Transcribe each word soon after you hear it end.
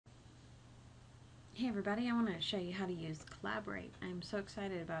Hey everybody, I want to show you how to use Collaborate. I'm so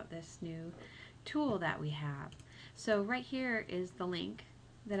excited about this new tool that we have. So right here is the link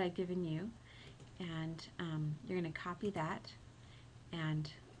that I've given you, and you're going to copy that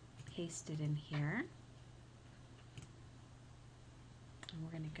and paste it in here. And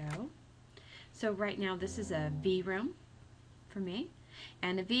we're going to go. So right now this is a V room for me.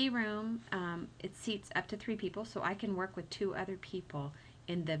 And a V room, it seats up to 3 people, so I can work with 2 other people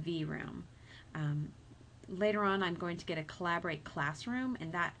in the V room. Later on I'm going to get a Collaborate Classroom,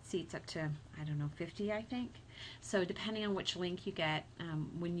 and that seats up to, I don't know, 50 I think. So depending on which link you get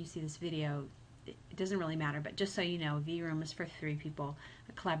when you see this video, it doesn't really matter, but just so you know, a V room is for 3 people.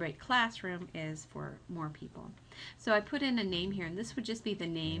 A Collaborate Classroom is for more people. So I put in a name here, and this would just be the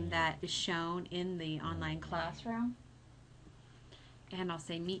name that is shown in the online classroom. And I'll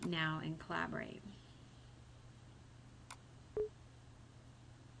say Meet Now and Collaborate.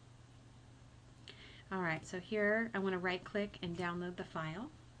 Alright, so here I want to right click and download the file.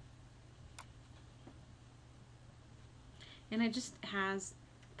 And it just has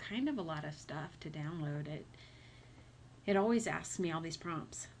kind of a lot of stuff to download. It always asks me all these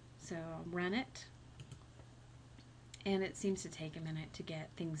prompts. So I'll run it, and it seems to take a minute to get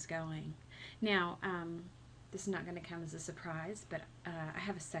things going. Now, this is not going to come as a surprise, but I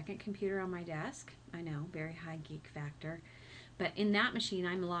have a second computer on my desk. I know, very high geek factor. But in that machine,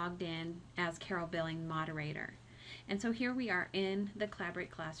 I'm logged in as Carol Billing moderator. And so here we are in the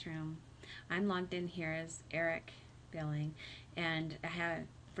Collaborate Classroom. I'm logged in here as Eric Billing, and I have,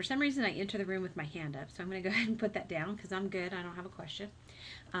 for some reason, I enter the room with my hand up. So I'm going to go ahead and put that down because I'm good. I don't have a question.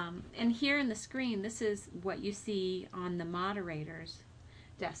 And here in the screen, this is what you see on the moderator's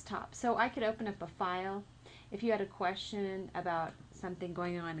desktop. So I could open up a file. If you had a question about something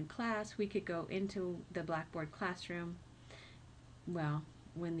going on in class, we could go into the Blackboard Classroom. Well,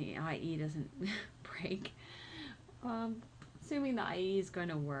 when the IE doesn't break. Assuming the IE is going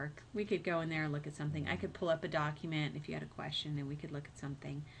to work, we could go in there and look at something. I could pull up a document if you had a question, and we could look at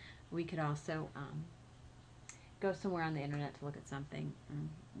something. We could also go somewhere on the internet to look at something,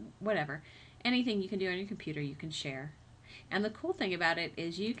 whatever. Anything you can do on your computer, you can share. And the cool thing about it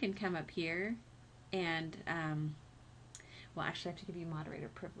is you can come up here and, well, actually I have to give you moderator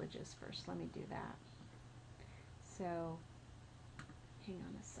privileges first. Let me do that. So, hang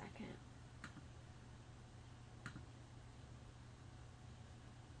on a second.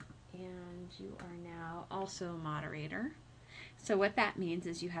 And you are now also a moderator. So what that means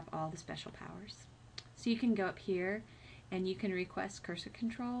is you have all the special powers. So you can go up here and you can request cursor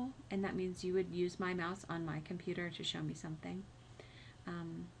control, and that means you would use my mouse on my computer to show me something.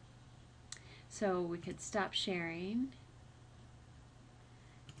 So we could stop sharing,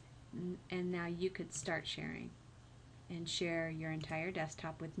 and now you could start sharing and share your entire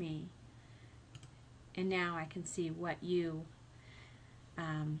desktop with me. And now I can see what you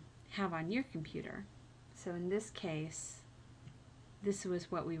have on your computer. So in this case, this was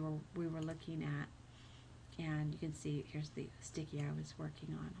what we were looking at, and you can see here's the sticky I was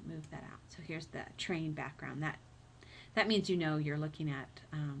working on. I'll move that out. So here's the train background. That means you know you're looking at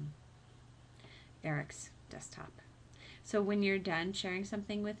Eric's desktop. So when you're done sharing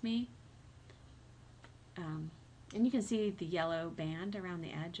something with me, and you can see the yellow band around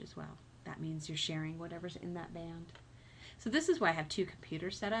the edge as well. That means you're sharing whatever's in that band. So this is why I have 2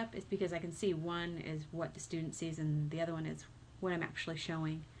 computers set up. It's because I can see one is what the student sees and the other one is what I'm actually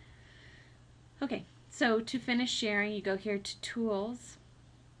showing. Okay, so to finish sharing, you go here to Tools,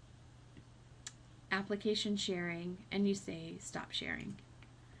 Application Sharing, and you say Stop Sharing.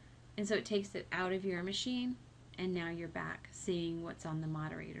 And so it takes it out of your machine, and now you're back seeing what's on the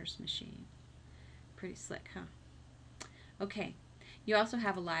moderator's machine. Pretty slick, huh? Okay, you also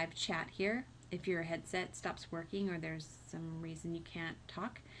have a live chat here. If your headset stops working or there's some reason you can't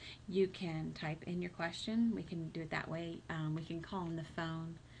talk, you can type in your question. We can do it that way. We can call on the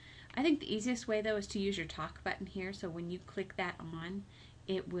phone. I think the easiest way though is to use your talk button here. So when you click that on,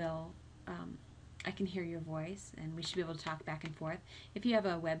 it will, I can hear your voice, and we should be able to talk back and forth. If you have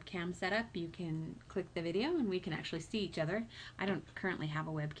a webcam set up, you can click the video and we can actually see each other. I don't currently have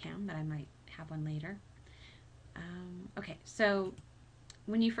a webcam, but I might have one later. Okay, so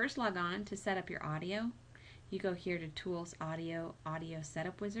when you first log on to set up your audio, you go here to Tools, Audio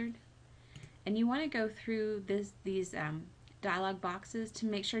Setup Wizard, and you want to go through these dialog boxes to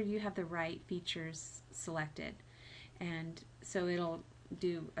make sure you have the right features selected. And so it'll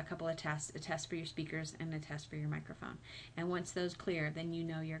do a couple of tests, a test for your speakers and a test for your microphone. And once those clear, then you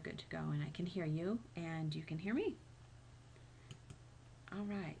know you're good to go, and I can hear you and you can hear me. All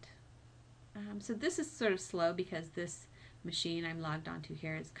right. So this is sort of slow because this machine I'm logged onto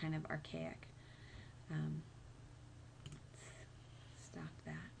here is kind of archaic. Stop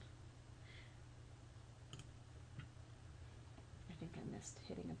that. I think I missed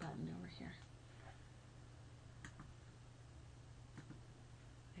hitting a button over here.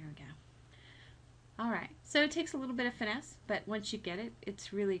 There we go. Alright, so it takes a little bit of finesse, but once you get it,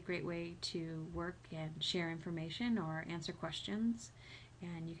 it's really a great way to work and share information or answer questions,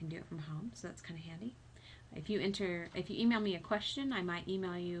 and you can do it from home, so that's kind of handy. If you email me a question, I might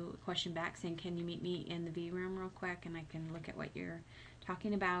email you a question back saying, can you meet me in the V room real quick, and I can look at what you're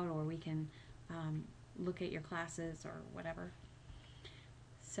talking about, or we can look at your classes or whatever.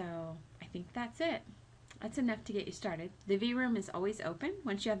 So I think that's it. That's enough to get you started. The V room is always open.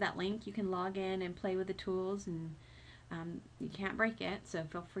 Once you have that link, you can log in and play with the tools, and you can't break it, so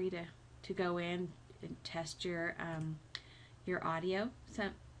feel free to go in and test your audio.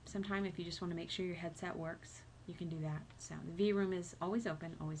 Sometime if you just want to make sure your headset works, you can do that. So the V room is always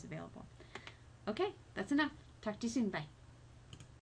open, always available. Okay, that's enough. Talk to you soon. Bye.